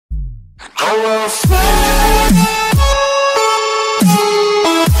What's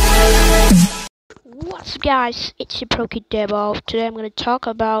up guys, it's your PokeDevo. Today I'm going to talk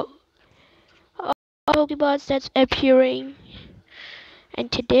about Pokeballs that's appearing.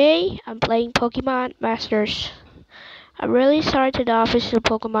 And today I'm playing Pokemon Masters. I'm really sorry to the official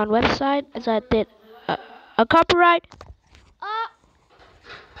Pokemon website as I did a copyright.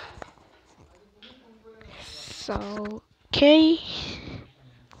 So, okay.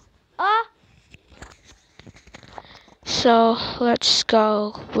 So let's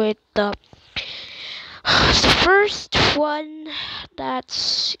go with the first one.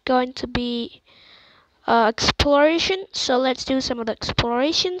 That's going to be exploration. So let's do some of the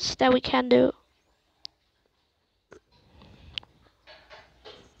explorations that we can do.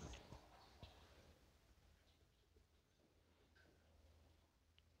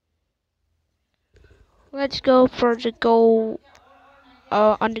 Let's go for the go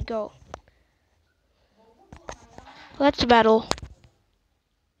on the go. Let's battle.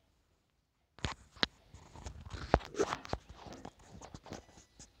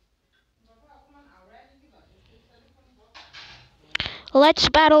 Let's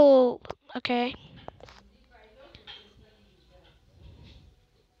battle. Okay.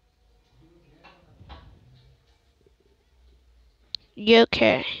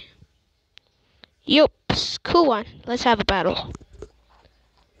 Okay. Yup. Cool one. Let's have a battle.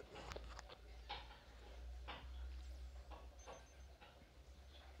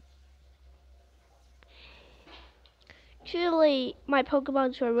 Actually, my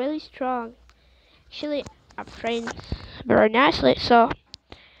Pokemons were really strong. Actually, I'm trained very nicely, so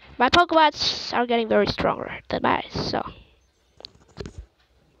my Pokemons are getting very stronger than mine. So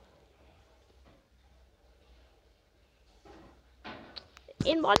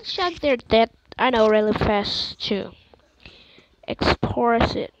in one shot, they're dead. I know, really fast to explore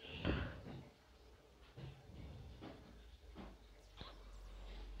it.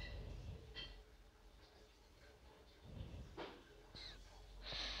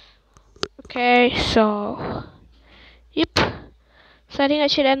 Okay, so yep. So I think I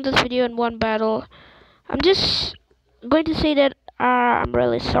should end this video in one battle. I'm just going to say that I'm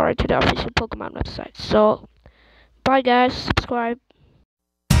really sorry to the official Pokemon website. So bye guys, subscribe.